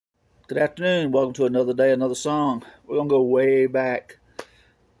Good afternoon. Welcome to another day, another song. We're going to go way back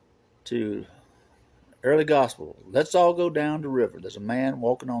to early gospel. Let's all go down the river. There's a man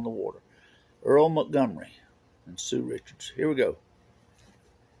walking on the water. Earl Montgomery and Sue Richards. Here we go.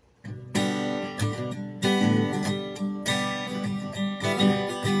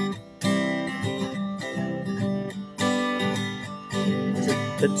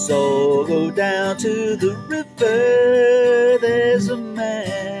 Let's all go down to the river. There's a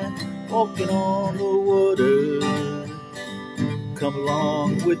man walking on the water. Come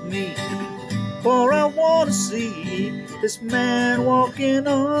along with me, for I want to see this man walking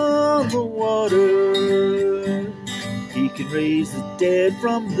on the water. He can raise the dead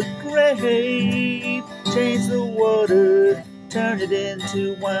from the grave, change the water, turn it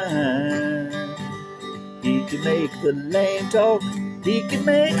into wine. He can make the lame talk, he can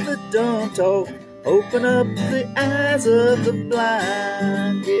make the dumb talk, open up the eyes of the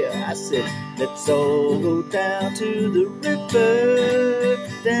blind. Yeah, I said, let's all go down to the river.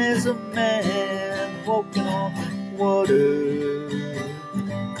 There's a man walking on water.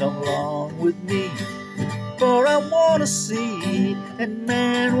 Come along with me, for I want to see a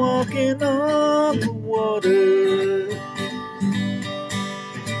man walking on the water.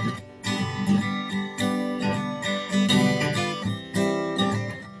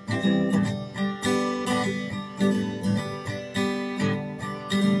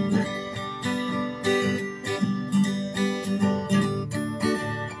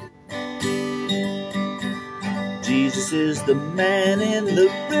 Jesus is the man in the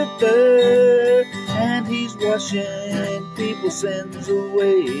river, and he's washing people's sins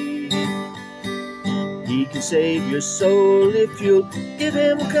away. He can save your soul if you'll give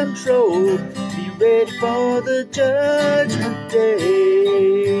him control. Be ready for the judgment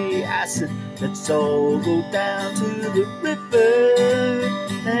day. I said, let's all go down to the river.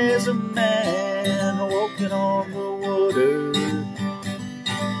 There's a man walking on the water.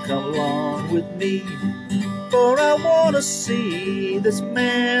 Come along with me, for I want to see this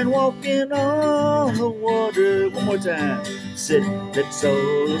man walking on the water. One more time. Said, let's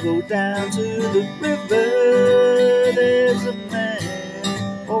all go down to the river. There's a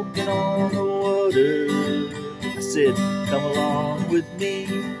man walking on the water. I said, come along with me,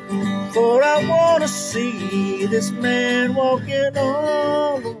 for I want to see this man walking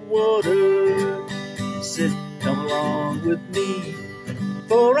on the water. I said, come along with me,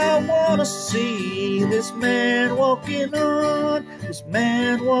 for I want to see this man walking on, this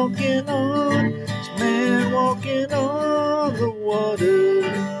man walking on, this man walking on the water.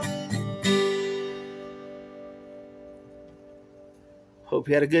 Hope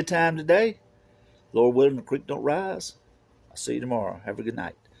you had a good time today. Lord willing, the creek don't rise. I'll see you tomorrow. Have a good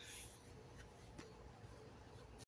night.